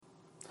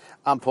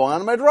I'm pulling out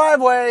of my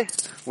driveway.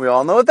 We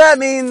all know what that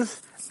means.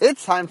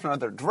 It's time for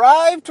another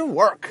drive to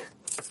work.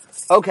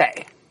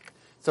 Okay,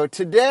 so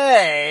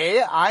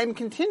today I'm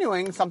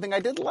continuing something I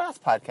did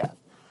last podcast,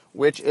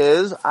 which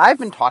is I've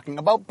been talking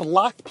about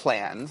block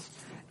plans,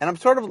 and I'm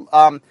sort of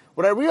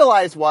what I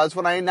realized was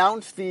when I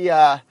announced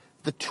the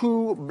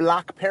two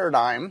block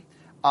paradigm,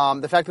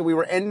 the fact that we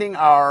were ending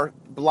our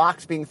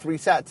blocks being 3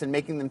 sets and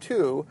making them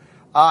 2.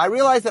 I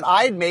realized that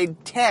I had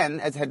made 10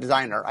 as head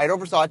designer. I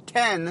oversaw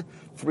 10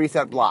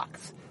 3-set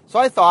blocks. So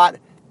I thought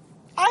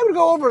I would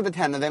go over the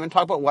 10 of them and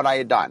talk about what I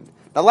had done.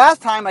 Now,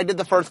 last time I did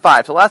the first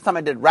 5. So last time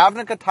I did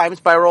Ravnica, Time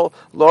Spiral,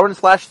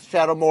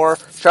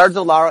 Lauren/Shadowmoor, Shards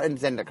of Lara, and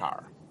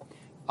Zendikar.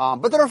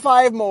 But there are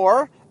 5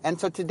 more, and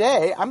so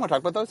today I'm going to talk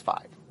about those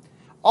 5.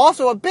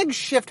 Also, a big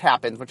shift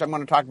happens, which I'm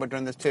going to talk about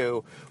during this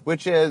too,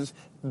 which is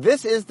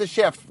this is the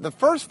shift. The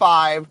first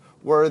 5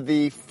 were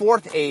the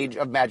 4th age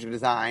of Magic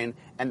Design,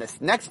 and the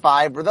next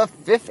 5 were the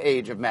 5th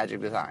age of Magic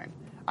Design.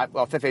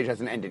 Well, 5th age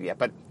hasn't ended yet,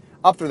 but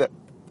up through the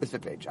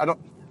 5th age. I don't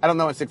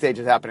know when 6th age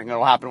is happening.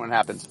 It'll happen when it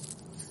happens.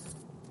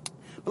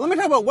 But let me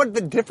talk about what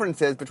the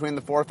difference is between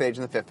the 4th age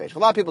and the 5th age. A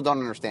lot of people don't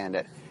understand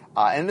it,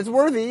 and it's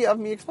worthy of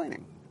me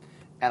explaining.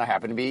 And I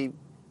happen to be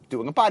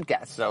doing a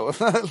podcast, so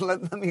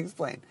let me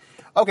explain.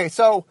 Okay,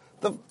 so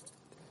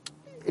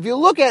if you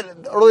look at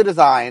early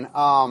design,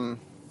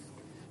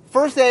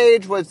 first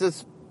age was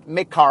this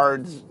make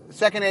cards.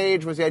 Second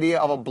age was the idea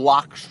of a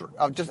block,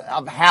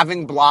 of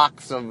having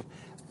blocks, of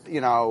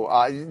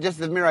just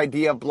the mere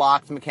idea of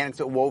blocks, mechanics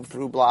that wove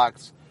through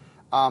blocks.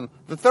 The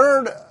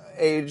third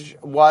age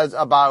was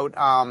about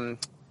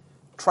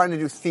trying to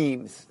do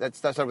themes. That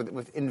started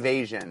with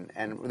invasion,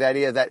 and the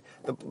idea that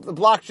the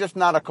block's just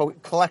not a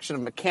collection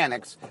of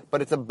mechanics,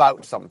 but it's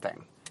about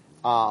something.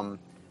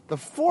 The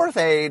 4th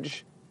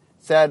age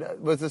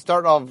was the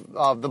start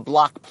of the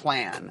block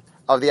plan,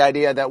 of the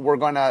idea that we're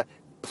going to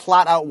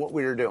plot out what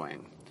we were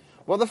doing.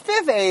 Well, the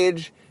 5th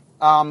age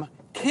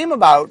came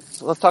about.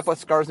 So let's talk about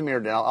Scars of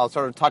Mirrodin. I'll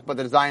sort of talk about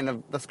the design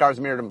of the Scars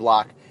of Mirrodin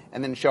block,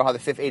 and then show how the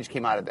 5th age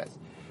came out of this.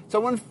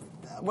 So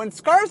when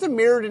Scars of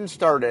Mirrodin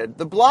started,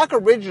 the block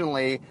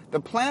originally,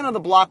 the plan of the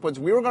block was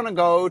we were going to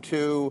go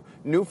to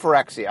New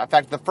Phyrexia. In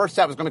fact, the first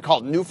set was going to be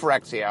called New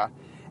Phyrexia.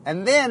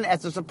 And then,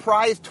 as a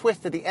surprise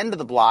twist at the end of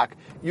the block,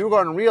 you were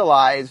going to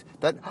realize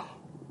that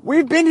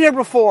we've been here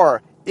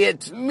before.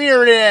 It's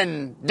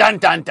Mirrodin. Dun,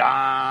 dun,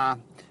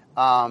 dun.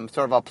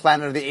 Sort of a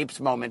Planet of the Apes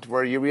moment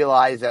where you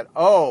realize that,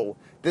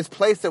 this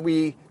place that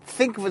we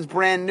think was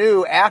brand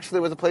new actually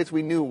was a place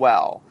we knew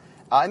well.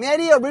 And the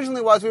idea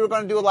originally was we were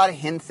going to do a lot of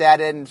hints at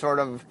it and sort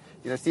of,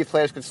 see if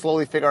players could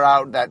slowly figure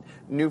out that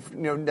the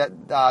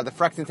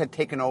Phyrexians had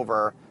taken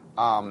over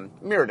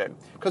Mirrodin.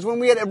 Because when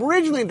we had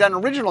originally done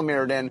original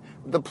Mirrodin,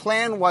 the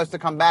plan was to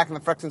come back and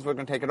the Phyrexians were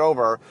going to take it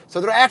over. So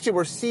there actually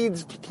were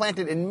seeds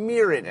planted in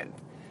Mirrodin.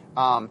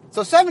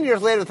 So 7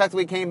 years later, the fact that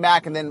we came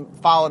back and then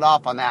followed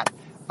up on that,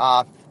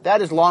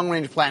 that is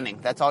long-range planning.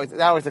 That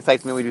always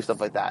excites me when we do stuff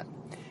like that.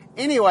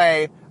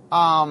 Anyway,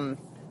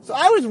 so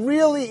I was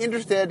really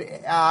interested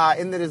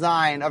in the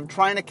design of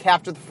trying to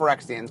capture the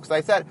Phyrexians, because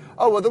I said,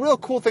 the real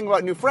cool thing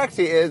about New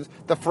Phyrexia is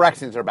the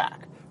Phyrexians are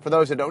back. For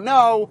those who don't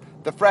know,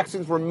 the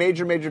Phyrexians were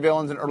major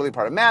villains in the early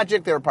part of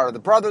Magic. They were part of the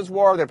Brothers'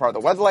 War. They were part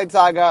of the Weatherlight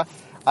Saga.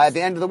 At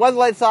the end of the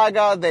Weatherlight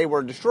Saga, they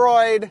were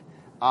destroyed.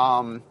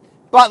 But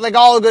like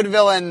all good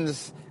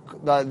villains,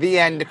 the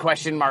end,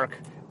 question mark.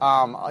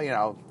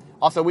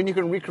 Also, when you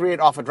can recreate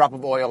off a drop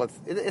of oil,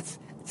 it's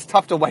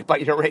tough to wipe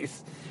out your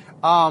race.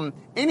 But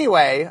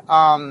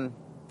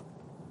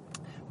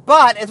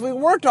as we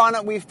worked on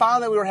it, we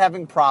found that we were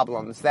having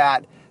problems,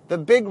 that the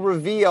big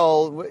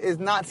reveal is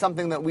not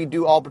something that we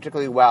do all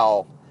particularly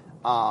well.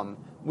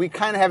 We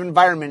kind of have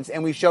environments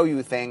and we show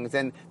you things,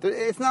 and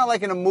it's not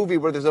like in a movie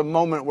where there's a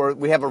moment where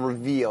we have a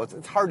reveal.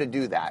 It's hard to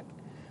do that.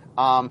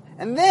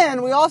 And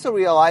then we also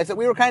realized that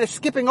we were kind of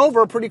skipping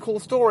over a pretty cool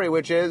story,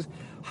 which is,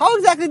 how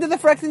exactly did the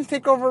Phyrexians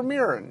take over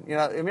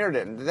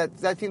Mirrodin?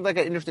 That seemed like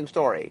an interesting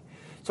story.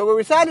 So what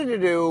we decided to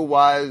do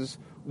was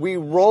we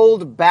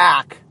rolled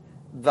back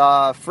the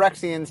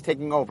Phyrexians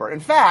taking over. In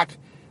fact,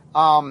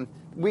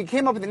 we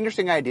came up with an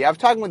interesting idea. I was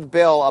talking with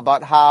Bill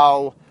about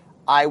how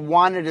I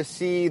wanted to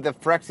see the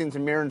Phyrexians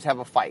and Mirrodins have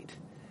a fight.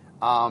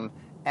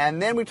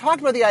 And then we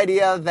talked about the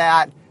idea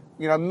that,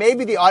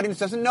 maybe the audience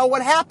doesn't know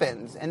what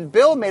happens. And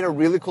Bill made a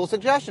really cool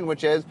suggestion,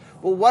 which is,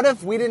 well, what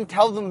if we didn't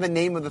tell them the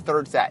name of the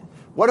third set?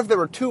 What if there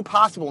were 2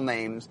 possible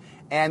names,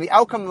 and the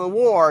outcome of the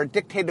war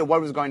dictated what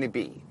it was going to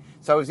be?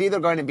 So it was either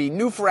going to be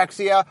New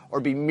Phyrexia or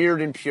be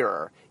Mirrodin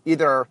Pure.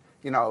 Either,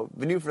 the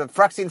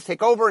Phyrexians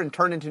take over and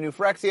turn into New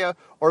Phyrexia,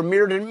 or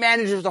Mirrodin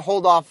manages to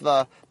hold off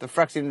the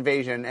Phyrexian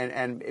invasion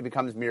and it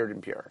becomes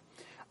Mirrodin Pure.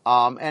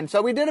 And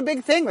so we did a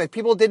big thing. Like,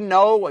 people didn't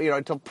know,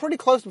 until pretty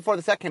close before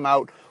the set came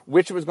out,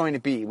 which it was going to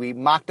be. We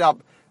mocked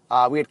up,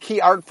 we had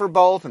key art for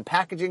both and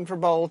packaging for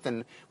both,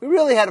 and we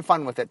really had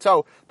fun with it.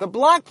 So the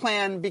block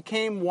plan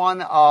became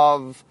one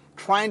of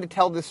trying to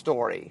tell this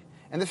story.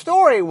 And the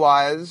story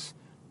was,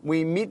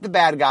 we meet the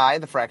bad guy,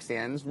 the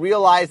Phyrexians,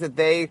 realize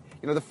that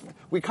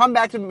we come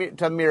back to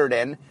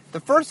Mirrodin. The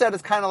first set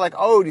is kind of like,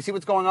 oh, do you see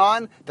what's going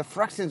on? The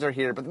Phyrexians are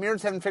here, but the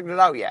Mirrodins haven't figured it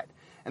out yet.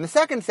 And the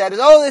second set is,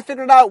 oh, they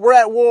figured it out, we're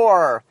at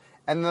war.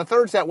 And the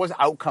third set was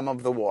outcome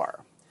of the war.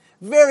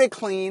 Very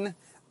clean.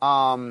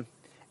 And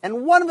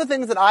one of the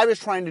things that I was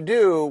trying to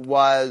do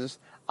was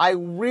I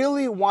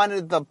really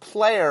wanted the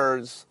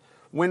players,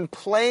 when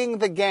playing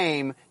the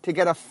game, to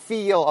get a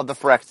feel of the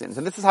Phyrexians.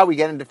 And this is how we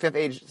get into fifth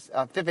age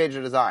of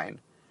design.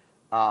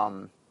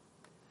 Or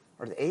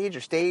the age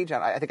or stage,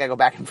 I think I go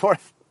back and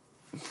forth.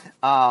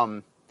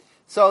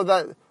 So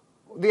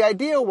the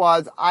idea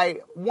was,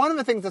 one of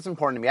the things that's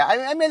important to me,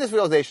 I made this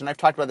realization, I've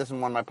talked about this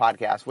in one of my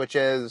podcasts, which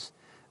is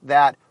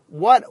that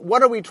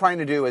what are we trying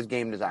to do as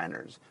game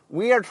designers?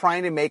 We are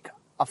trying to make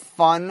a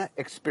fun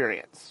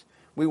experience.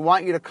 We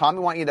want you to come,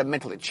 we want you to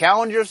mentally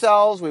challenge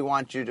yourselves, we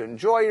want you to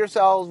enjoy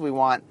yourselves, we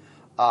want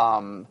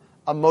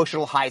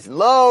emotional highs and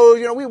lows,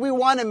 we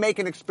want to make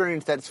an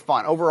experience that's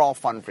fun, overall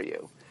fun for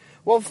you.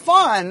 Well,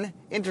 fun,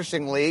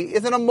 interestingly,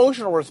 is an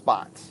emotional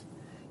response.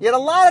 Yet a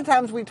lot of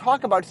times we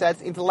talk about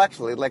sets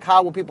intellectually, like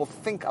how will people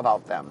think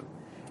about them.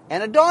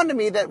 And it dawned on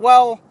me that,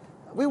 well,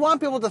 we want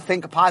people to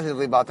think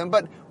positively about them,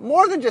 but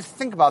more than just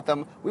think about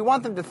them, we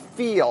want them to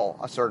feel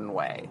a certain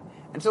way.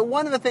 And so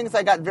one of the things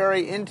I got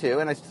very into,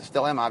 and I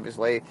still am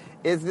obviously,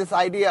 is this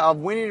idea of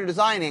when you're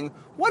designing,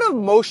 what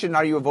emotion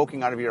are you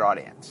evoking out of your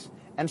audience?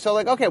 And so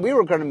okay, we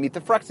were going to meet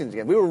the Phyrexians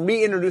again. We were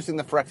reintroducing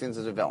the Phyrexians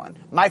as a villain.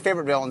 My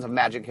favorite villains of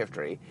Magic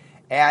history.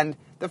 And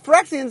the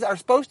Phyrexians are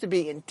supposed to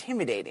be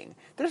intimidating.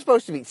 They're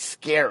supposed to be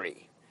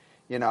scary.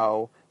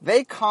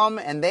 They come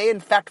and they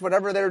infect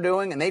whatever they're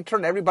doing and they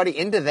turn everybody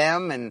into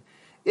them, and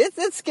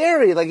it's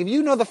scary. Like, if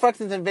you know the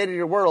Phyrexians invaded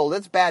your world,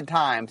 it's bad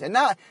times. And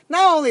not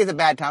only is it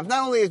bad times,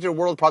 not only is your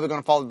world probably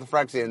going to follow the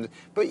Phyrexians,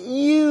 but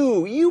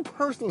you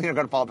personally are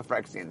going to follow the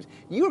Phyrexians.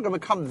 You are going to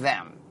become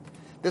them.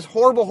 This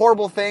horrible,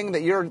 horrible thing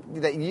that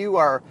you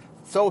are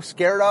so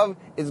scared of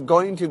is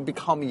going to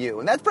become you.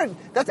 And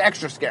that's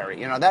extra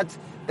scary.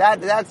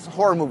 That's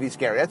horror movie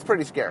scary. That's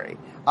pretty scary.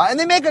 And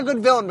they make a good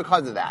villain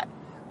because of that.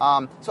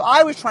 So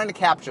I was trying to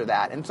capture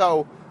that. And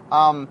so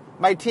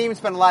my team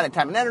spent a lot of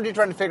time and energy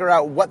trying to figure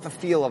out what the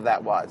feel of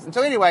that was. And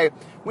so anyway,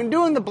 when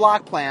doing the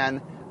block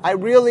plan, I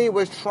really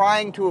was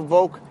trying to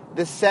evoke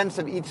the sense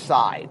of each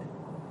side.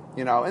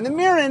 And the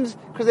Mirrans,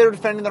 because they were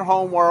defending their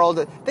home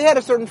world, they had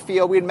a certain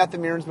feel. We had met the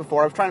Mirrans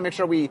before. I was trying to make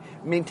sure we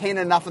maintained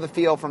enough of the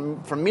feel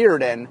from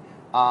Mirrodin.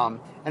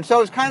 And so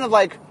it was kind of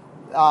like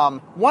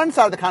one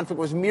side of the conflict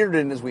was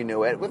Mirrodin as we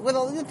knew it, with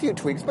a few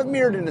tweaks, but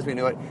Mirrodin as we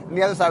knew it, and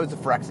the other side was the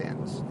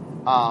Phyrexians.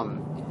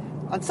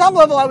 On some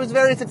level, I was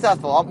very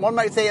successful. One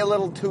might say a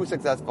little too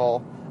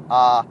successful.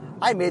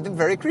 I made them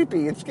very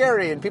creepy and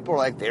scary, and people were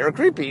like, they're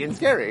creepy and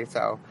scary.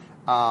 So,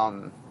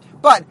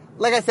 but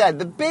like I said,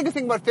 the big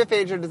thing about Fifth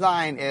Age of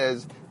design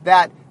is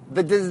that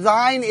the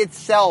design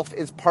itself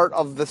is part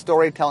of the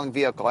storytelling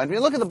vehicle. And if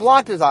you look at the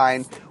block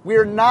design,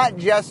 we're not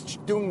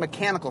just doing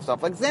mechanical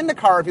stuff. Like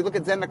Zendikar, if you look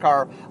at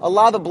Zendikar, a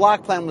lot of the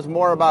block plan was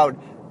more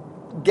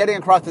about getting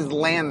across this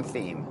land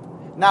theme.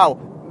 Now,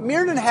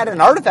 Mirrodin had an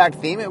artifact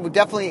theme. It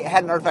definitely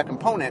had an artifact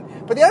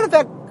component. But the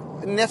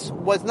artifactness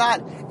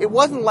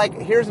wasn't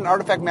like, here's an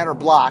artifact matter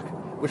block,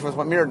 which was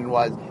what Mirrodin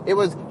was. It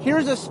was,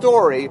 here's a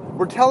story,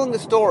 we're telling the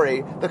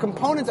story, the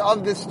components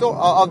of this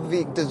of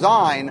the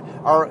design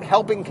are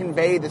helping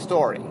convey the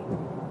story.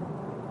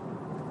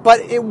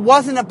 But it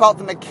wasn't about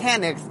the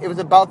mechanics, it was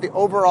about the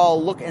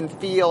overall look and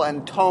feel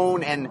and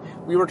tone, and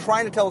we were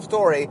trying to tell a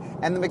story,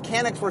 and the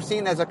mechanics were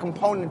seen as a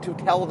component to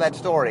tell that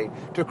story,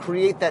 to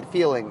create that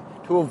feeling,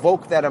 to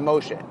evoke that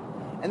emotion.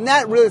 And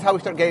that really is how we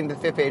start getting to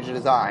the Fifth Age of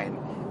design.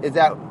 Is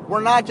that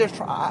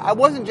I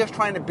wasn't just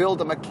trying to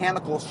build a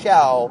mechanical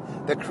shell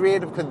that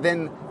creative could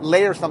then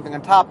layer something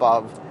on top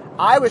of.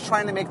 I was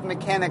trying to make the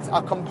mechanics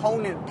a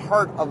component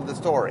part of the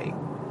story.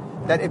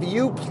 That if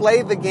you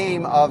play the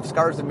game of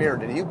Scars of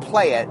Mirrodin, you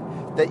play it,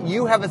 that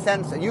you have a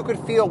sense that you could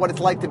feel what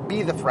it's like to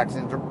be the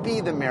Phyrexians or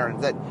be the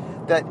Mirrans.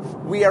 That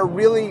we are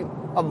really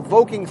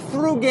evoking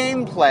through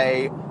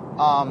gameplay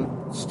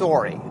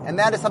story. And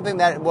that is something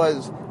that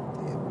was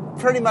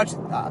pretty much,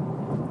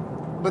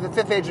 with the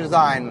Fifth Age of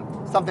design,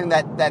 something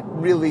that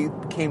really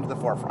came to the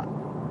forefront.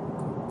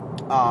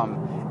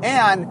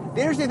 And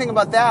the interesting thing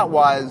about that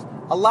was,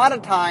 a lot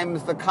of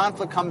times the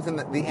conflict comes in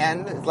the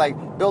end. It's like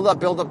build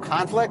up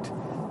conflict.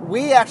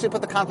 We actually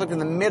put the conflict in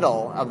the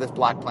middle of this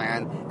block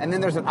plan, and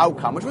then there's an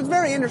outcome, which was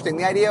very interesting.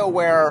 The idea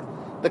where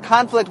the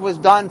conflict was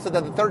done so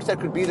that the third set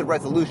could be the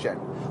resolution.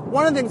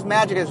 One of the things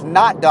Magic has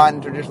not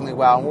done traditionally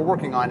well, and we're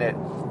working on it,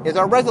 is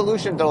our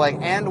resolutions are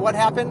like, and what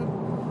happened?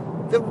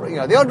 The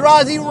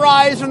Eldrazi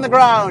rise from the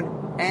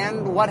ground.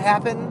 And what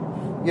happened?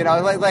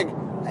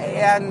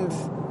 And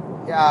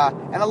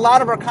a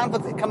lot of our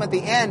conflicts come at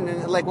the end,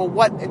 and like, well,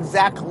 what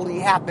exactly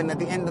happened at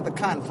the end of the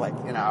conflict?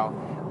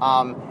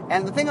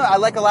 And the thing I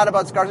like a lot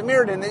about Scars of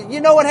Mirrodin is, you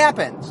know what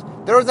happens.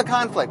 There was a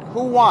conflict.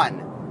 Who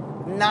won?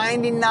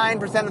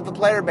 99% of the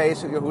player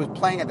base who was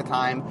playing at the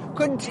time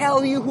couldn't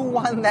tell you who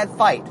won that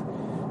fight.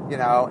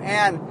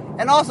 And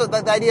And also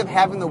the idea of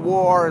having the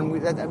war, and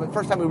the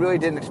first time we really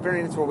did an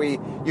experience where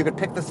you could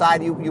pick the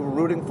side you were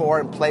rooting for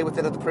and play with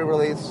it at the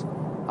pre-release.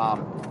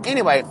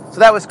 Anyway, so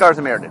that was Scars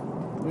of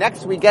Mirrodin.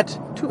 Next, we get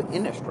to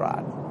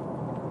Innistrad.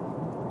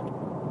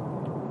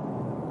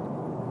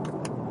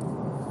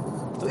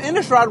 So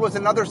Innistrad was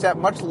another set,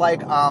 much like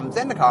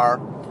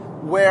Zendikar,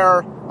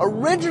 where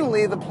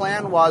originally the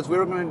plan was we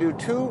were going to do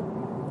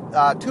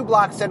two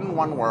blocks set in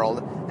one world,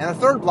 and a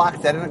third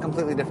block set in a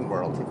completely different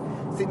world.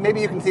 See,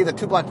 maybe you can see the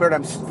two-block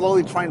paradigm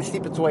slowly trying to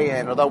seep its way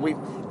in, although we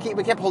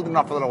kept holding it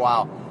off for a little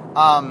while.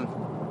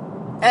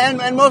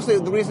 And mostly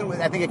the reason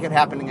I think it kept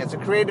happening is the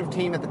creative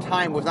team at the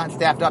time was not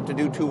staffed up to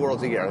do 2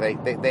 worlds a year.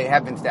 They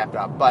have been staffed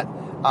up, but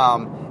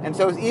and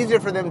so it was easier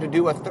for them to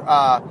do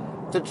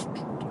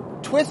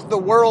twist the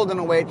world in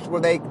a way where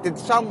they did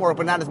some work,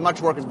 but not as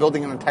much work as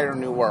building an entire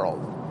new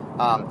world.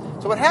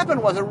 So what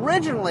happened was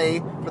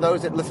originally, for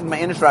those that listen to my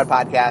Innistrad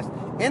podcast,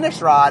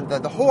 Innistrad,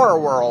 the horror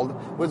world,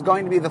 was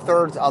going to be the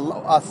third,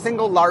 a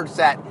single large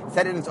set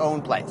in its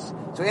own place.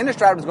 So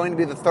Innistrad was going to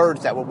be the third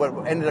set,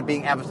 what ended up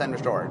being Avacyn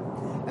Restored.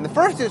 And the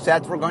first 2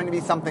 sets were going to be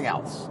something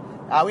else.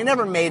 We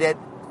never made it.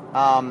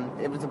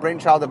 It was the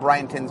brainchild of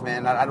Brian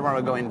Tinsman. I don't want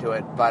to go into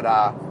it, but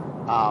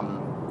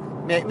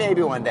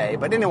maybe one day.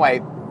 But anyway,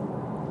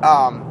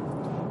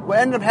 what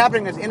ended up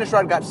happening is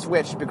Innistrad got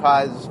switched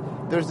because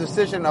there's a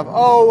decision of,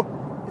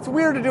 it's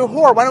weird to do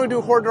horror. Why don't we do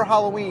horror during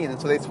Halloween?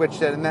 And so they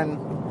switched it, and then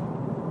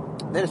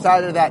they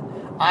decided that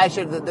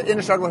the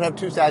Innistrad would have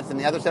 2 sets, and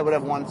the other set would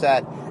have 1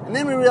 set. And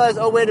then we realized,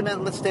 wait a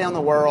minute, let's stay on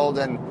the world,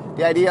 and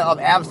the idea of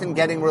Avacyn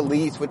getting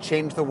released would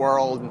change the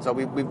world, and so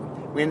we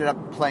ended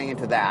up playing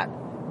into that.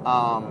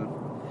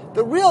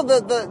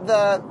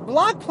 The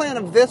block plan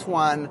of this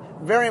one,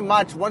 very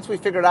much, once we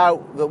figured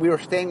out that we were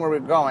staying where we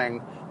were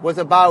going, was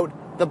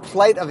about the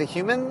plight of the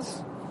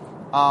humans.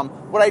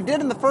 What I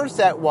did in the first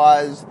set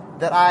was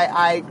that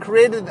I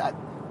created...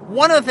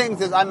 One of the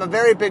things is I'm a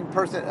very big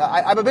person.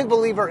 I'm a big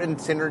believer in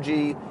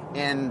synergy,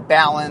 in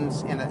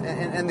balance, in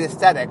the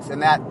aesthetics,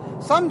 and that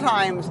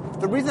sometimes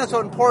the reason that's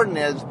so important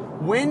is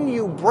when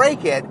you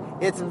break it,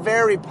 it's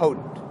very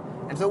potent.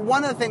 And so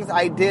one of the things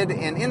I did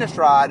in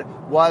Innistrad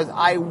was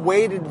I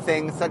weighted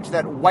things such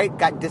that white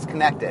got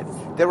disconnected.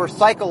 There were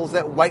cycles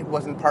that white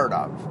wasn't part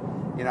of,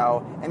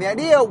 And the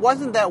idea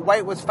wasn't that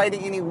white was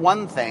fighting any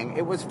one thing;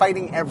 it was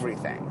fighting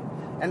everything.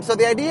 And so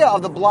the idea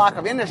of the block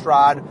of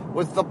Innistrad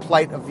was the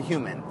plight of the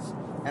humans.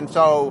 And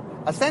so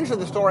essentially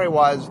the story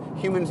was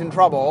humans in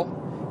trouble,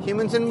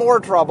 humans in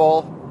more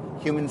trouble,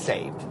 humans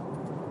saved.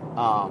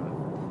 I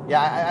don't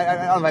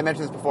know if I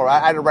mentioned this before. I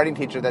had a writing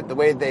teacher that the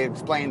way they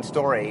explained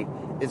story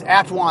is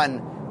Act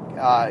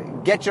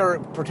 1, get your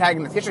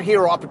protagonist, get your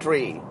hero up a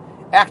tree.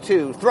 Act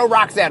 2, throw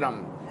rocks at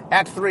him.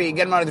 Act 3,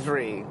 get him out of the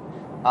tree.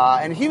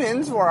 And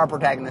humans were our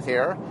protagonists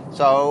here.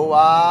 So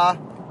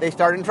they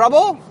start in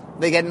trouble,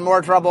 they get in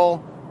more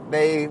trouble,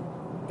 they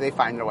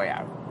find their way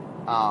out.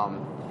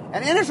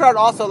 And Innistrad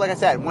also, like I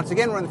said, once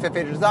again, we're in the 5th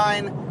age of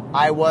design.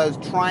 I was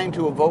trying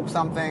to evoke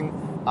something.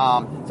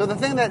 So the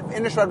thing that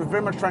Innistrad was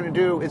very much trying to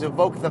do is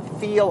evoke the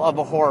feel of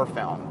a horror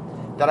film.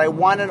 That I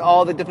wanted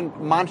all the different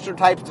monster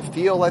types to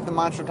feel like the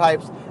monster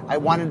types. I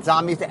wanted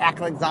zombies to act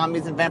like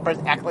zombies and vampires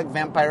act like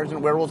vampires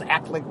and werewolves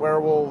act like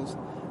werewolves.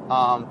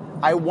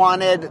 I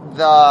wanted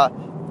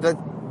the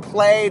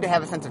play to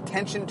have a sense of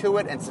tension to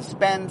it and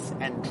suspense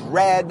and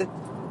dread.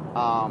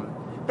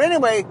 But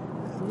anyway,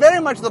 very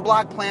much the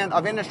block plan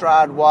of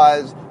Innistrad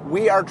was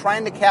we are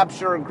trying to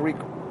capture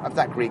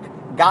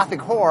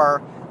Gothic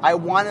horror. I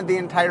wanted the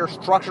entire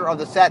structure of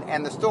the set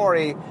and the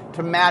story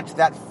to match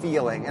that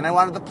feeling, and I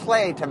wanted the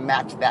play to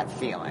match that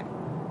feeling.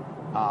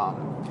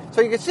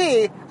 So you can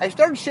see, I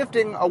started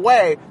shifting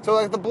away. So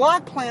like the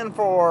block plan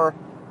for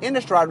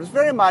Innistrad was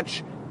very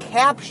much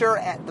capture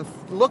the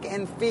look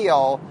and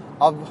feel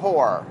of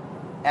horror,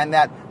 and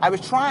that I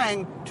was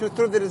trying to,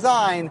 through the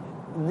design,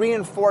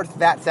 reinforce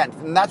that sense,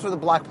 and that's where the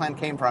block plan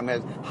came from.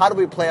 Is how do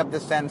we play up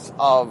this sense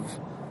of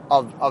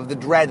the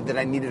dread that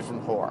I needed from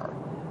horror?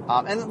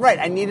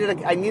 I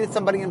needed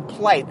somebody in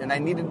plight, and I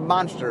needed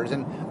monsters,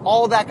 and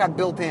all that got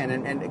built in,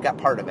 and it got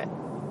part of it.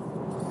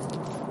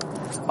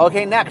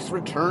 Okay, next,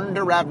 Return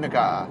to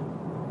Ravnica.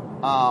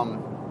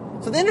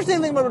 So the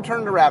interesting thing about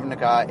Return to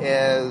Ravnica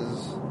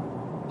is,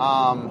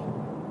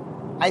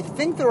 I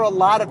think there are a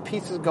lot of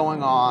pieces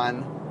going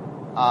on,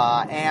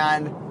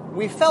 and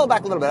we fell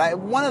back a little bit.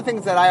 One of the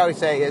things that I always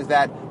say is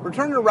that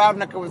Return to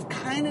Ravnica was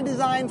kind of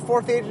designed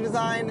 4th Age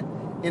design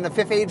in the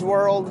 5th Age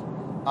world.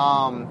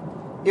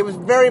 It was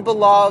very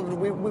beloved.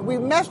 We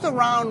messed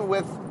around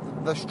with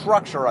the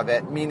structure of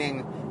it,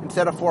 meaning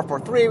instead of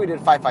 4-4-3, we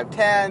did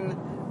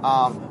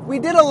 5-5-10. We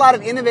did a lot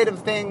of innovative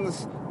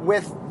things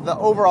with the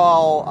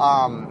overall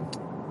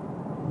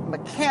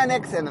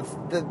mechanics and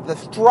the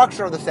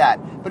structure of the set.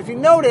 But if you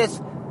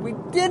notice, we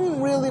didn't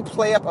really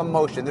play up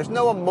emotion. There's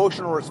no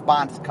emotional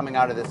response coming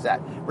out of this set.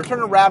 Return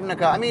to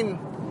Ravnica, I mean,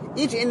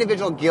 each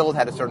individual guild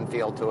had a certain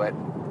feel to it.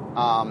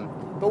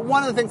 But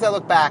one of the things I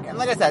look back, and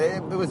like I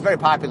said, it was very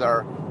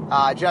popular,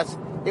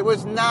 it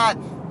was not...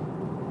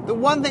 The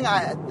one thing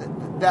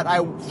that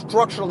I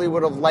structurally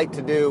would have liked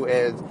to do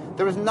is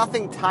there was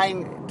nothing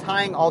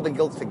tying all the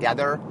guilds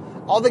together.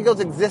 All the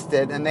guilds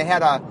existed, and they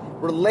had a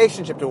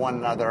relationship to one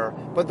another,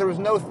 but there was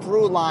no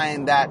through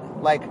line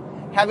that, like,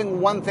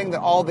 having one thing that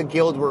all the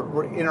guilds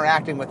were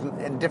interacting with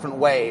in different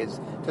ways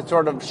to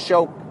sort of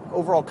show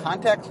overall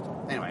context.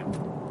 Anyway.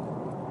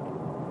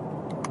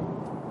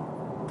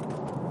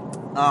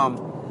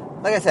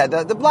 Like I said,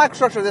 the block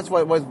structure of this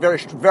was very,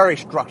 very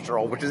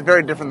structural, which is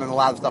very different than a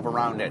lot of stuff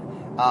around it.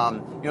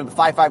 The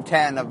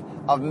 5-5-10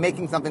 of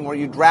making something where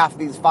you draft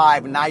these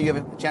 5, and now you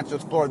have a chance to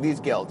explore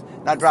these guilds.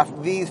 Now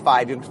draft these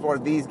 5, you explore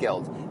these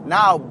guilds.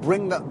 Now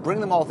bring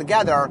them all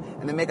together,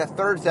 and then make a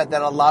third set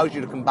that allows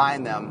you to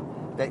combine them,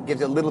 that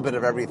gives you a little bit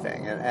of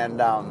everything. In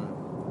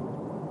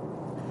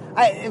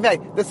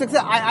fact, the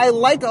success, I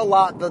liked a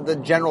lot the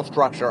general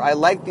structure. I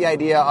liked the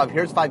idea of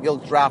here's 5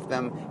 guilds, draft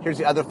them. Here's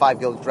the other 5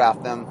 guilds,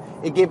 draft them.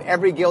 It gave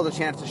every guild a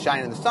chance to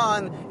shine in the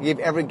sun. It gave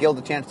every guild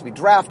a chance to be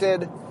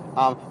drafted.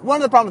 One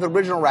of the problems with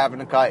original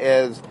Ravnica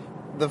is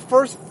the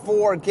first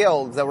 4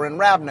 guilds that were in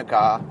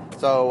Ravnica,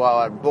 so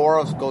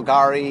Boros,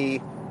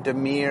 Golgari,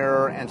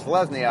 Dimir, and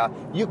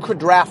Selesnya, you could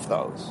draft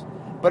those.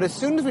 But as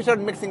soon as we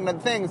started mixing other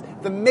things,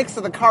 the mix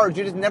of the cards,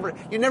 you never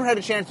had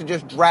a chance to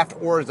just draft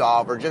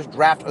Orzhov or just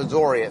draft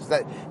Azorius.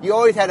 That you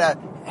always had to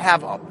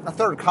have a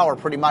third color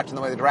pretty much in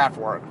the way the draft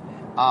worked.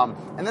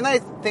 And the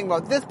nice thing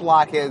about this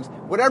block is,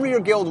 whatever your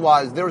guild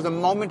was, there was a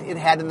moment it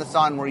had in the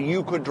sun where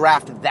you could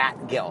draft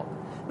that guild.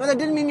 Now, that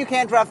didn't mean you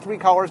can't draft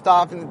 3-color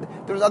stuff, and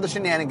there was other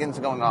shenanigans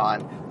going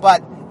on,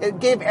 but it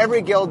gave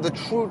every guild the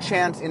true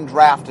chance in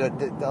draft to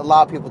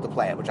allow people to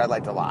play it, which I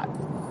liked a lot.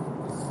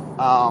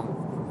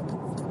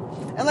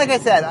 And like I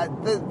said,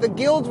 the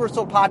guilds were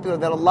so popular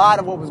that a lot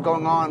of what was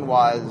going on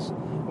was,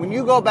 when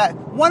you go back,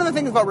 one of the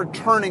things about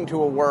returning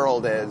to a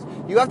world is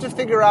you have to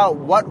figure out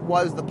what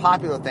was the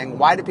popular thing,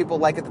 why did people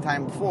like it the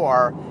time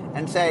before,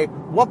 and say,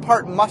 what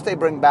part must I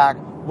bring back,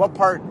 what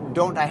part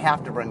don't I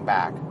have to bring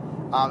back?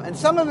 And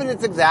some of it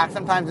is exact,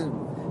 sometimes it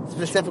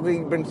specifically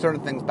brings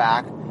certain things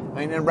back. I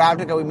mean, in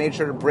Ravnica we made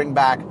sure to bring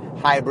back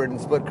hybrid and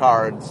split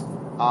cards.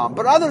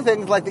 But other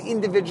things, like the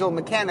individual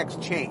mechanics,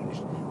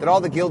 changed. That all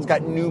the guilds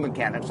got new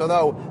mechanics,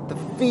 although the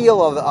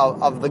feel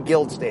of the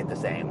guild stayed the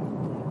same.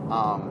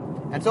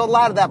 And so a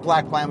lot of that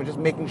black plan was just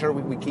making sure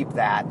we keep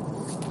that.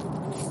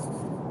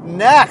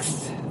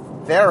 Next,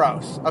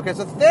 Theros. Okay,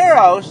 so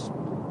Theros,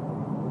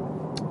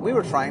 we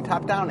were trying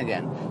top-down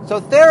again. So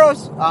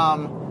Theros,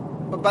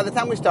 by the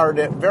time we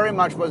started it, very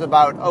much was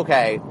about,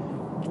 okay,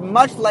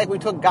 much like we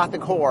took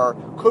Gothic Horror,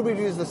 could we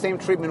use the same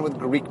treatment with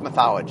Greek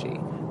mythology?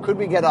 Could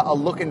we get a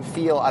look and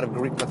feel out of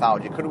Greek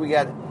mythology? Could we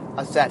get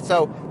a set?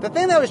 So the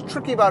thing that was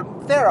tricky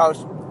about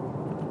Theros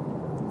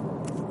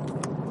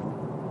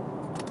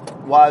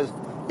was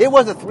it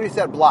was a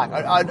 3-set block,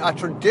 a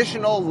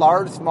traditional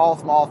large, small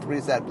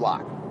 3-set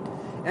block.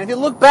 And if you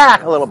look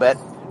back a little bit,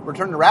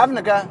 Return to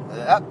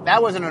Ravnica,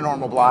 that wasn't a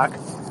normal block.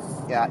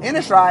 Yeah,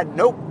 Innistrad,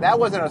 nope, that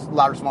wasn't a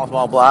large,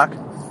 small block.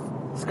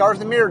 Scars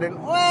of Mirrodin,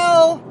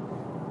 well,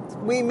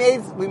 we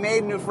made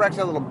New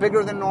Phyrexia a little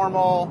bigger than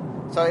normal.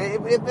 So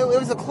it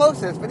was the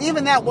closest, but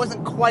even that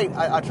wasn't quite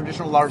a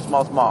traditional large,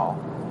 small.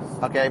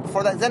 Okay,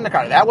 before that,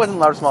 Zendikar, that wasn't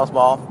large,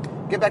 small.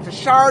 Get back to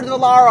Shards of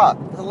Alara.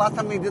 That's the last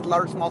time we did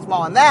large,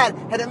 small, and that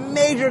had a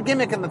major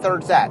gimmick in the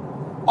 3rd set.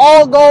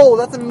 All gold,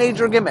 that's a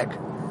major gimmick,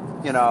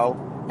 you know.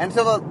 And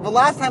so the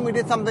last time we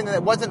did something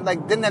that wasn't,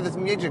 like, didn't have this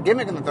major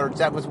gimmick in the 3rd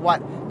set was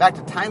back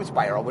to Time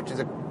Spiral, which is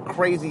a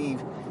crazy,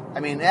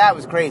 that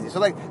was crazy. So,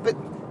 but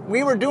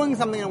we were doing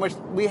something in which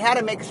we had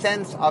to make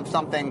sense of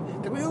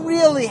something that we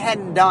really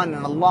hadn't done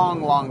in a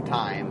long, long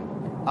time.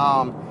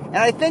 And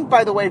I think,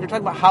 by the way, if you're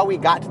talking about how we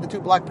got to the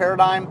 2-block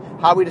paradigm,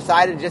 how we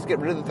decided to just get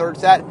rid of the 3rd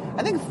set,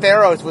 I think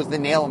Theros was the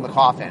nail in the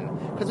coffin.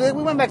 Because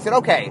we went back and said,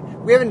 okay,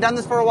 we haven't done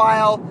this for a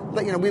while,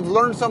 but, we've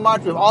learned so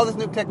much, we have all this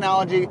new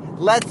technology,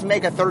 let's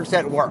make a 3rd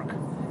set work.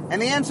 And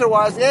the answer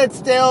was, it's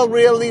still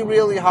really,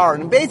 really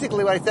hard. And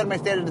basically what I said in my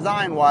state of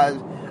design was,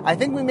 I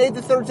think we made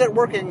the 3rd set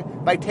working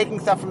by taking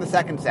stuff from the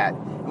 2nd set.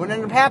 And what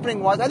ended up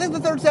happening was, I think the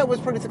 3rd set was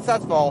pretty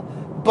successful,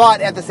 but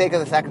at the sake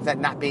of the 2nd set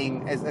not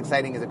being as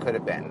exciting as it could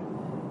have been.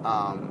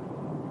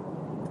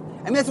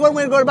 That's one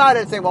way to go about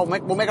it, say, well,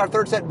 we'll make our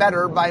 3rd set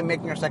better by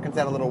making our 2nd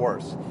set a little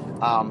worse.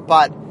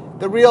 But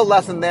the real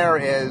lesson there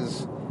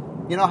is,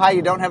 you know how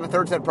you don't have a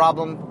 3rd set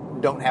problem?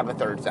 Don't have a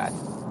 3rd set.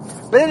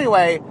 But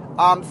anyway,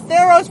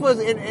 Theros was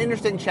an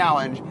interesting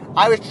challenge.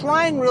 I was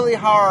trying really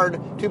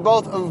hard to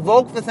both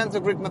evoke the sense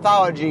of Greek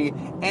mythology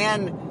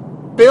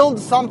and build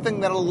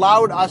something that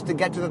allowed us to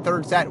get to the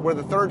 3rd set where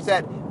the 3rd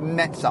set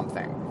meant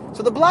something.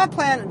 So the block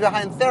plan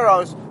behind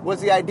Theros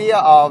was the idea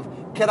of,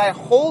 could I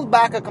hold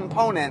back a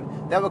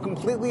component that would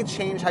completely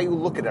change how you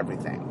look at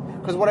everything?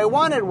 Because what I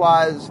wanted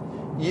was,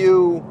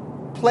 you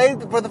played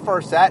for the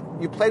 1st set,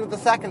 you played with the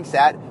 2nd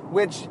set,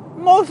 which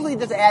mostly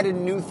just added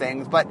new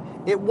things, but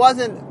it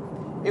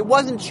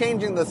wasn't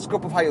changing the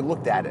scope of how you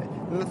looked at it.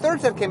 And the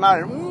 3rd set came out,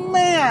 and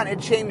man,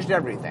 it changed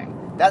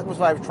everything. That was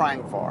what I was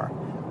trying for.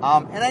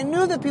 And I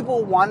knew that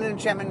people wanted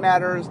Enchantment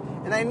Matters,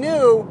 And I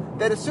knew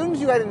that as soon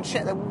as you had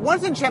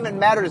once Enchantment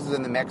Matters is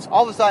in the mix,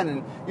 all of a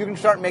sudden you can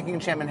start making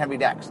enchantment-heavy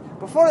decks.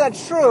 Before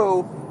that's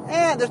true,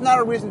 there's not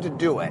a reason to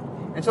do it.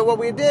 And so what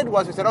we did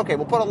was we said, okay,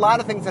 we'll put a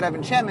lot of things that have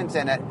enchantments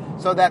in it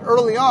so that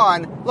early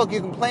on, look, you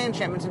can play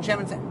enchantments.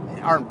 Enchantments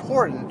are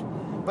important.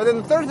 But then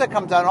the third set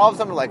comes out, and all of a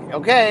sudden we're like,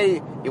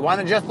 okay, you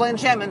want to just play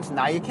enchantments?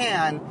 Now you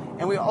can.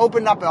 And we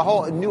opened up a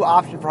whole new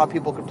option for how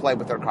people could play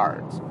with their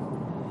cards.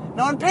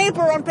 Now on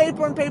paper,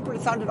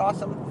 it sounded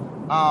awesome.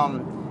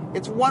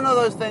 It's one of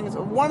those things.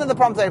 One of the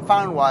problems I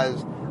found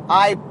was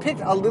I picked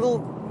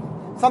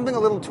something a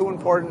little too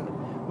important.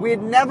 We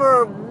had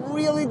never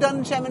really done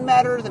Enchantment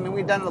Matters. I mean,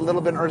 we'd done it a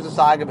little bit in Urza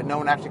Saga, but no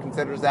one actually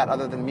considers that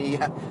other than me,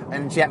 an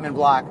enchantment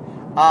block.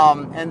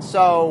 And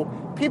so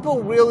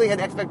people really had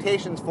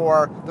expectations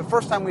for the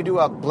first time we do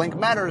a Blink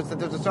Matters that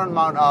there's a certain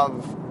amount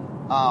of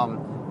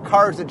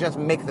cards that just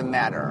make them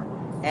matter.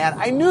 And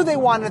I knew they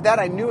wanted that.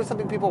 I knew it was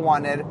something people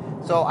wanted.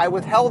 So I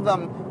withheld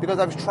them because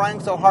I was trying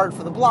so hard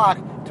for the block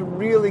to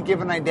really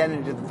give an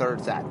identity to the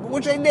third set,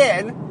 which I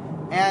did.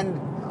 And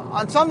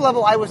on some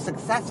level, I was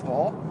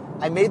successful.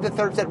 I made the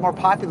third set more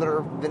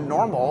popular than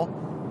normal.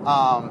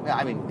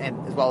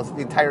 And as well as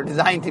the entire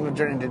design team of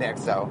Journey into Nyx,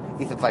 so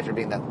Ethan Fleischer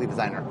being the lead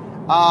designer.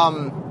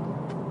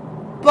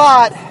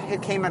 But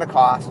it came at a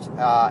cost,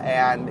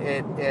 and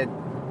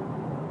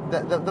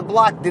the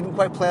block didn't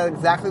quite play out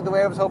exactly the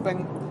way I was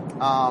hoping.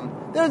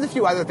 There was a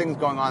few other things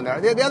going on there.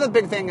 The other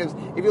big thing is,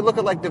 if you look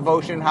at like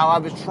Devotion, how I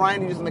was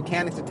trying to use the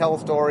mechanics to tell a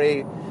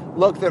story.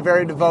 Look, they're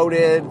very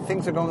devoted.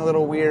 Things are going a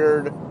little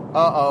weird.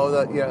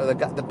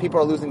 The people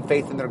are losing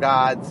faith in their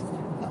gods.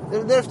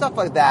 There's stuff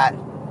like that.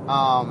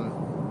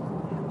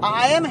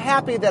 I am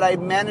happy that I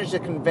managed to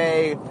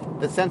convey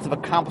the sense of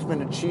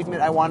accomplishment and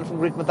achievement I wanted from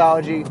Greek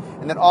mythology,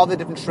 and that all the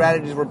different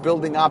strategies were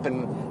building up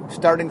and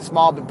starting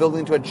small but building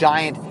into a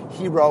giant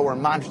hero or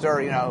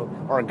monster,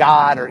 or a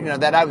god, or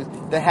that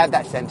had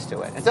that sense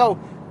to it. And so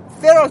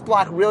Theros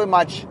block really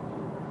much.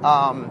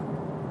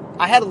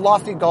 I had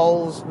lofty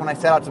goals when I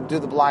set out to do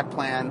the block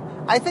plan.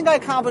 I think I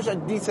accomplished a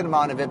decent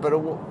amount of it, but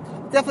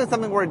definitely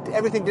something where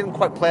everything didn't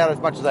quite play out as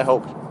much as I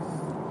hoped.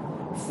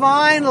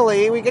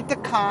 Finally, we get to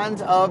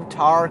Khans of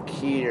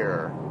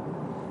Tarkir.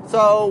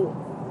 So,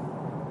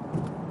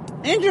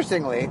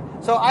 interestingly,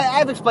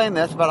 I've explained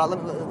this, but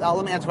let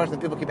me answer a question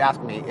that people keep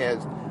asking me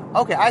is,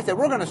 okay, I said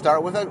we're going to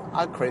start with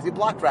a crazy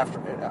block draft.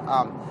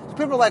 So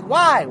people are like,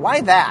 why?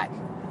 Why that?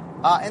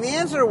 And the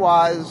answer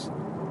was,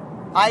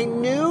 I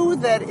knew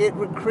that it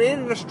would create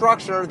a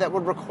structure that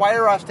would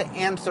require us to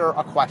answer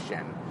a question,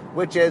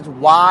 which is,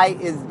 why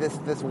is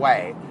this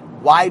way?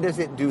 Why does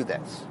it do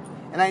this?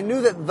 And I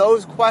knew that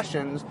those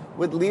questions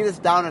would lead us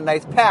down a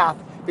nice path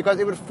because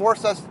it would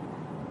force us.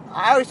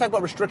 I always talk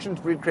about restrictions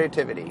breed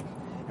creativity.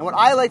 And what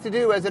I like to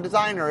do as a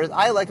designer is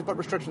I like to put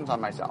restrictions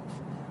on myself.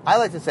 I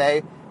like to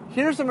say,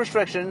 here's some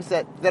restrictions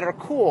that are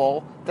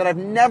cool that I've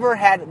never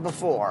had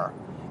before.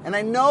 And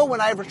I know when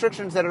I have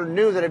restrictions that are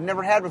new that I've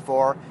never had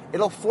before,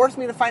 it'll force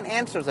me to find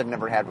answers I've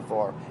never had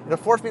before. It'll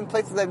force me in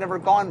places I've never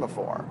gone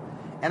before.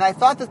 And I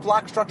thought this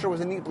block structure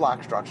was a neat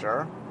block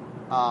structure.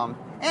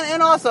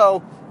 And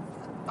also,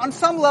 on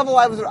some level,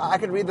 I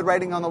could read the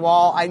writing on the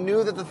wall. I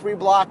knew that the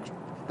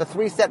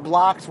three set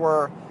blocks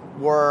were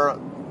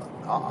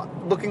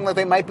looking like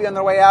they might be on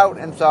their way out,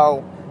 and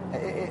so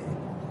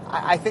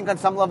I think on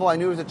some level I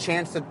knew there was a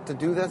chance to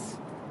do this.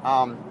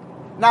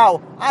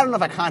 Now, I don't know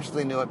if I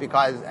consciously knew it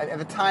because at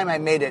the time I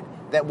made it,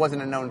 that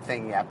wasn't a known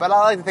thing yet. But I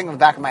like to think in the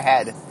back of my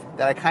head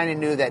that I kind of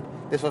knew that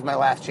this was my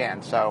last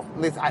chance. So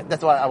at least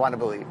that's what I want to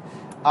believe.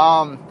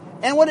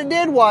 And what it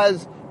did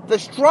was, the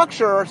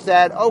structure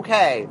said,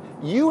 okay,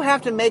 you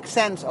have to make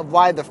sense of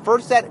why the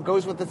first set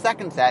goes with the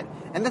second set,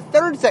 and the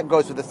third set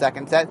goes with the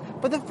second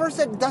set, but the first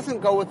set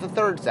doesn't go with the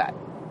third set.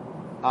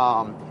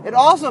 It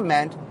also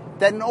meant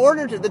that in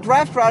order to, the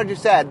draft strategy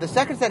said, the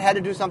second set had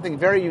to do something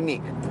very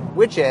unique,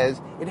 which is,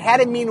 it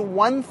had to mean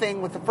one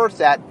thing with the first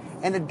set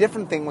and a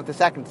different thing with the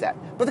second set.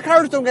 But the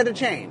cards don't get to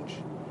change,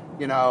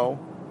 And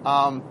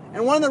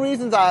one of the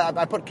reasons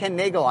I put Ken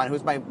Nagel on,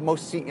 who's my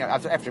most,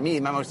 after me,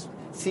 my most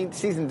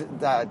seasoned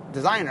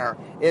designer,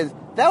 is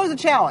that was a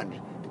challenge.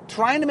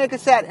 Trying to make a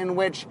set in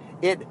which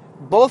it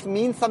both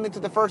means something to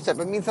the first set,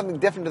 but means something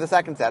different to the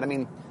second set. I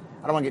mean,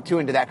 I don't want to get too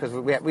into that because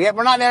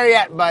we're not there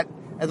yet, but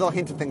there's little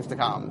hints of things to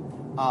come.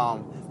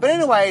 But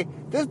anyway,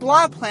 this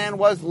block plan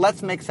was,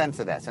 let's make sense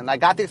of this. And I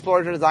got the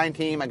Explorer design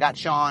team. I got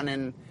Sean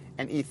and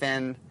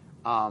Ethan.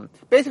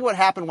 Basically what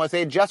happened was they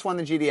had just won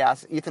the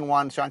GDS. Ethan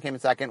won. Sean came in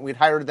second. We'd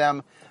hired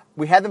them.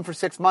 We had them for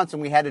 6 months,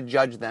 and we had to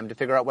judge them to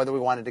figure out whether we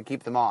wanted to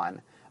keep them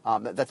on.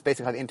 That's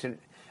basically how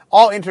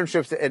all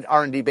internships at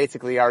R&D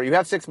basically are. You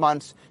have 6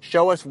 months,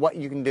 show us what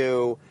you can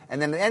do, and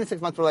then at the end of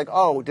 6 months, we're like,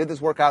 oh, did this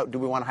work out? Do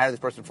we want to hire this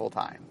person full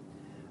time?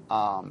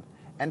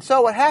 And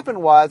so what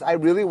happened was I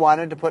really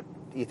wanted to put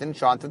Ethan and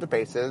Sean through the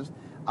paces.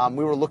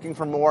 We were looking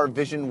for more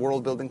vision,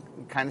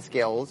 world-building kind of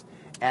skills.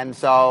 And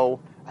so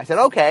I said,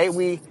 okay,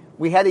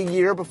 we had a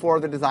year before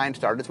the design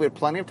started, so we had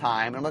plenty of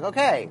time. And I'm like,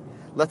 okay,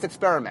 let's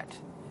experiment.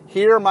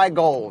 Here are my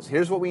goals.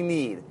 Here's what we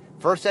need.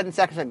 First set and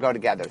second set go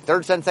together.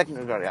 Third set and second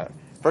set go together.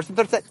 First and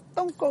third set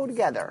don't go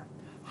together.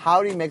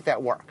 How do you make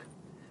that work?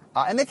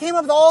 And they came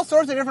up with all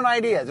sorts of different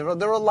ideas. There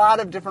were a lot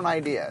of different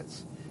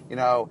ideas.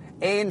 A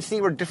and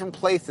C were different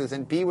places,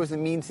 and B was the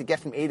means to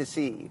get from A to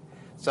C.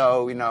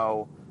 So,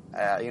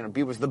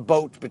 B was the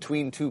boat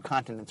between two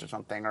continents or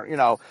something,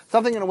 or,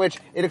 something in which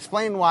it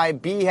explained why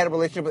B had a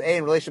relationship with A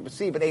and a relationship with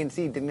C, but A and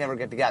C didn't ever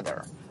get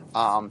together.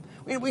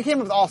 We came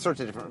up with all sorts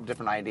of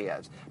different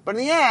ideas. But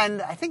in the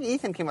end, I think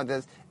Ethan came up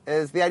with this,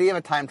 is the idea of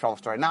a time travel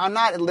story. Now, I'm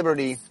not at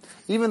liberty,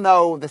 even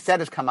though the set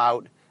has come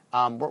out,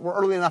 we're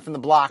early enough in the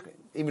block,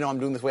 even though I'm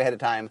doing this way ahead of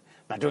time.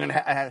 I'm not doing it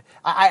ahead.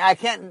 I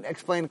can't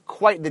explain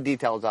quite the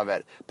details of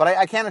it, but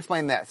I can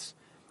explain this.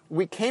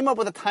 We came up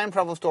with a time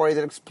travel story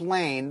that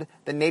explained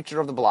the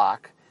nature of the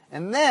block,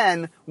 and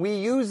then we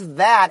used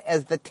that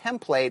as the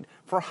template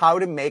for how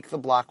to make the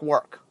block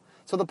work.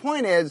 So the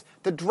point is,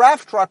 the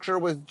draft structure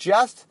was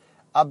just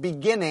a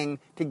beginning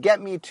to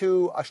get me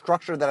to a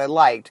structure that I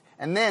liked,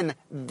 and then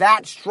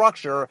that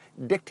structure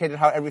dictated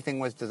how everything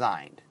was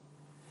designed.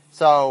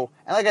 So,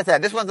 and like I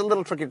said, this one's a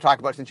little tricky to talk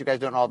about since you guys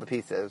don't know all the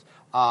pieces.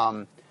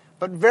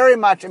 But very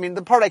much,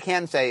 the part I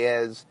can say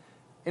is,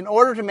 in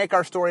order to make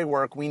our story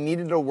work, we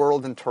needed a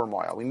world in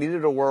turmoil. We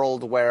needed a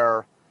world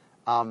where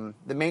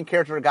the main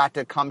character got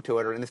to come to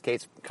it, or in this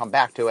case, come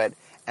back to it,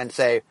 and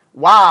say,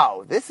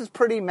 wow, this is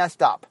pretty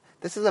messed up.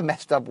 This is a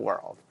messed up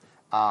world.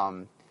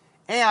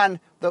 And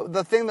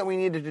the thing that we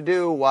needed to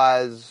do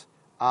was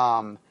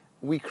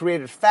we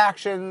created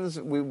factions.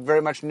 We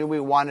very much knew we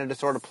wanted to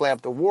sort of play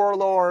up the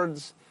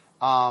warlords.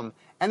 And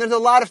there's a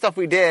lot of stuff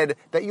we did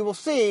that you will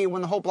see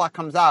when the whole block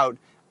comes out.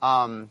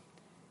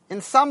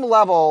 In some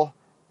level,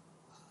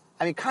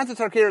 Concept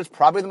Arcade is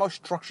probably the most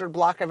structured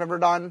block I've ever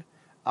done.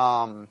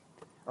 Or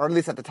at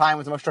least at the time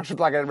was the most structured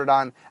block I've ever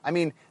done.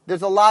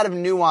 There's a lot of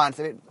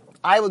nuance.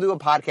 I will do a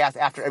podcast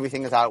after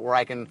everything is out where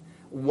I can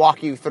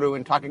walk you through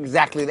and talk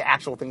exactly the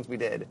actual things we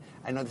did.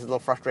 I know this is a little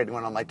frustrating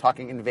when I'm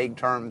talking in vague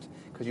terms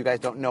because you guys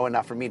don't know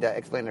enough for me to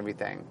explain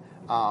everything.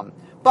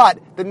 But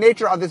the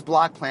nature of this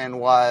block plan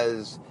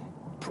was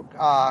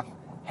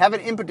have an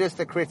impetus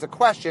that creates a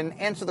question,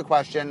 answer the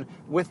question.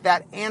 With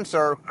that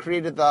answer,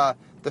 created the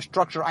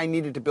structure I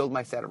needed to build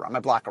my set around, my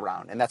block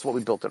around, and that's what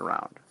we built it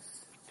around.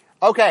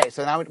 Okay,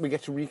 so now we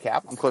get to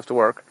recap. I'm close to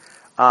work.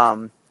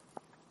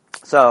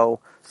 So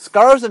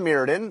Scars of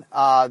Mirrodin,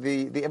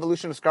 the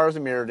evolution of Scars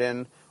of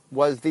Mirrodin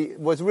was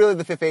really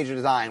the fifth age of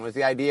design. Was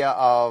the idea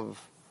of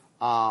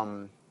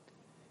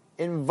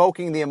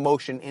invoking the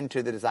emotion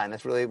into the design.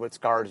 That's really what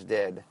Scars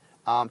did.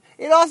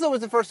 It also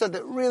was the first set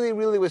that really,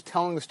 really was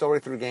telling the story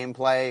through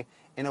gameplay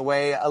in a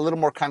way a little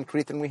more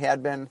concrete than we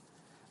had been.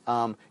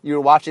 You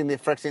were watching the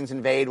Phyrexians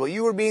invade. Well,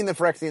 you were being the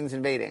Phyrexians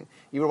invading.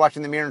 You were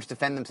watching the Mirrors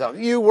defend themselves.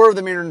 You were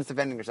the Mirrors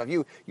defending yourself.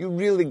 You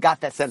really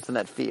got that sense and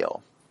that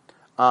feel.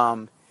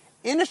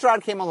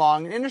 Innistrad came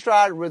along, and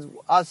Innistrad was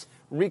us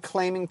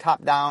reclaiming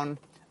top-down.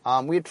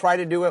 We had tried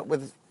to do it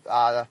with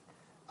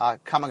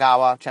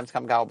Kamigawa, Champ's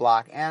Kamigawa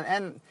block,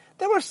 and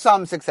there were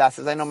some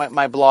successes. I know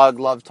my blog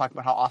loves talking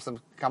about how awesome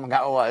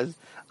Kamigawa was.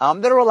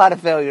 There were a lot of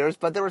failures,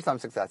 but there were some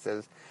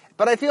successes.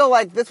 But I feel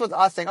like this was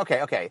us saying,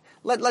 okay,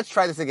 let's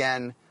try this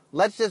again.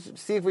 Let's just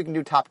see if we can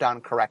do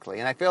top-down correctly.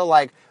 And I feel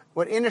like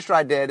what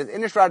Innistrad did is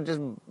Innistrad just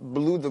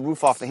blew the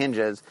roof off the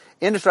hinges.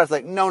 Innistrad's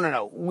like,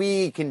 no,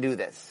 we can do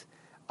this.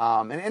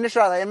 And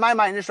Innistrad, in my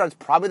mind, Innistrad's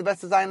probably the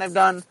best design I've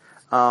done.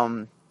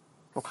 Well,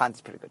 Khan's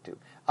pretty good too.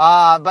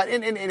 But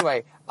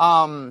anyway,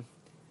 but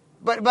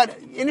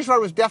Innistrad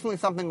was definitely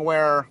something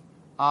where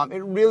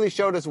it really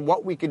showed us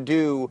what we could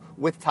do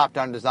with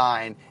top-down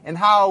design and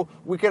how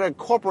we could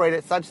incorporate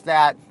it such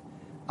that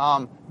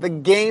the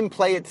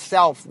gameplay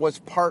itself was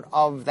part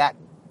of that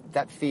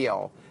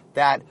feel.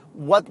 That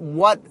what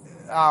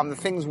the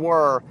things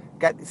were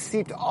got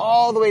seeped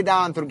all the way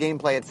down through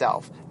gameplay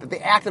itself. That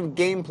the act of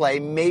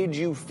gameplay made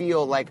you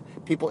feel like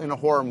people in a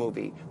horror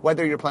movie.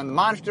 Whether you're playing the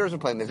monsters or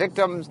playing the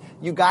victims,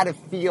 you got to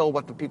feel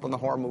what the people in the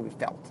horror movie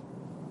felt.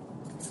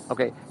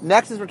 Okay,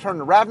 next is Return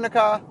to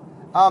Ravnica.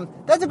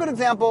 That's a good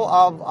example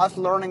of us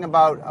learning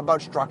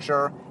about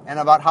structure and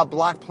about how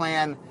block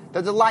plan.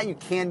 There's a lot you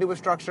can do with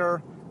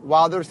structure.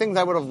 While there's things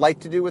I would have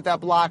liked to do with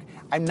that block,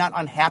 I'm not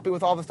unhappy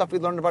with all the stuff we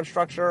learned about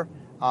structure.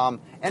 And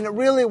it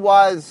really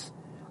was,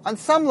 on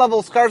some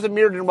level, Scars of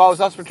Mirrodin, while it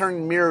was us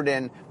returning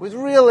Mirrodin, was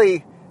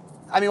really,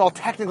 while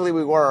technically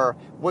we were,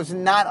 was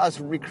not us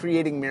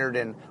recreating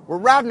Mirrodin. Where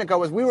Ravnica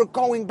was, we were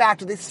going back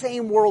to the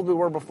same world we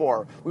were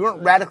before. We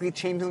weren't radically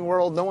changing the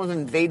world. No one was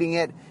invading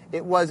it.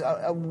 It was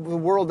the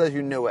world as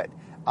you knew it.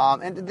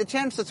 And the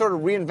chance to sort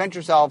of reinvent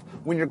yourself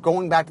when you're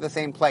going back to the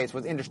same place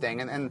was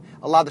interesting. And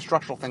a lot of the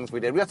structural things we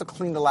did. We also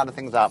cleaned a lot of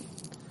things up.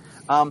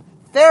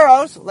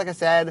 Theros, like I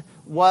said,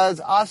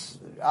 was us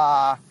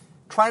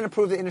trying to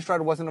prove that Innistrad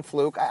wasn't a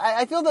fluke.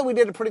 I feel that we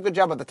did a pretty good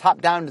job of the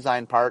top-down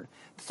design part.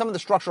 Some of the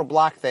structural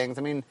block things.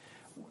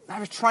 I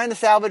was trying to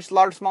salvage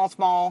large,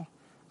 small.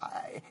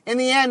 In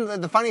the end,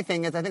 the funny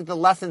thing is I think the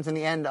lessons in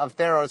the end of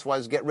Theros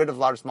was get rid of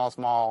large,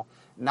 small,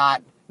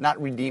 not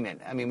redeem it.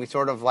 We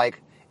sort of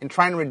in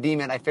trying to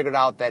redeem it, I figured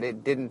out that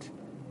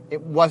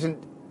it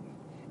wasn't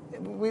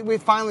we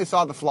finally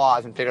saw the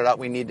flaws and figured out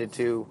we needed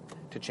to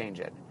change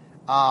it.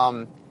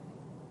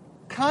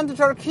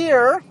 Conductor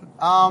here,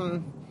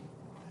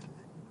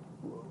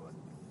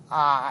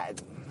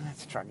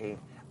 that's tricky.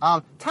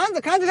 The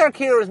Conductor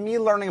here is me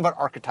learning about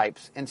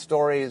archetypes and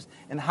stories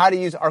and how to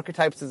use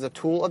archetypes as a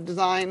tool of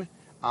design.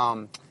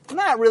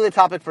 Not really a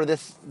topic for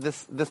this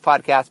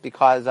podcast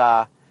because,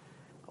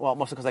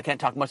 mostly because I can't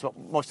talk much about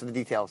most of the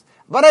details.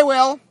 But I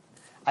will.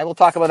 I will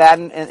talk about that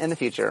in the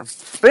future.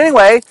 But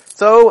anyway,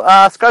 so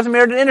Scars of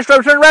Mirrodin,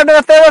 Indestructible,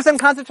 Ravnica, Theros, and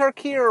Constantar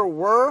Kier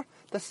were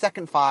the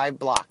second 5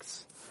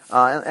 blocks.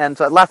 And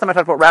so last time I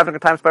talked about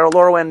Ravnica, Time Spiral,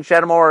 Lorwyn,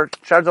 Shadowmoor,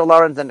 Shards of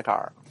Alara, and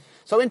Zendikar.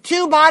 So in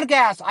 2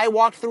 podcasts, I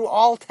walked through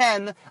all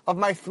 10 of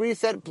my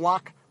 3-set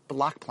block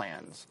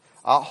plans.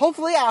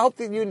 Hopefully, I hope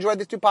that you enjoyed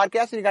these 2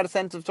 podcasts and you got a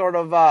sense of sort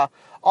of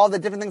all the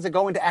different things that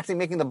go into actually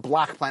making the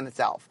block plan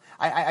itself.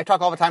 I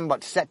talk all the time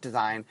about set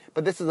design,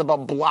 but this is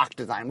about block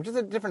design, which is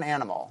a different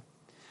animal.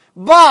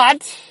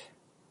 But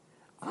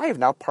I have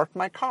now parked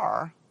my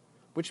car,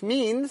 which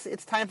means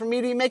it's time for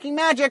me to be making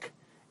magic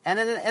and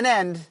an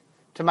end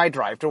to my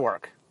drive to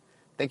work.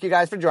 Thank you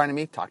guys for joining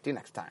me. Talk to you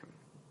next time.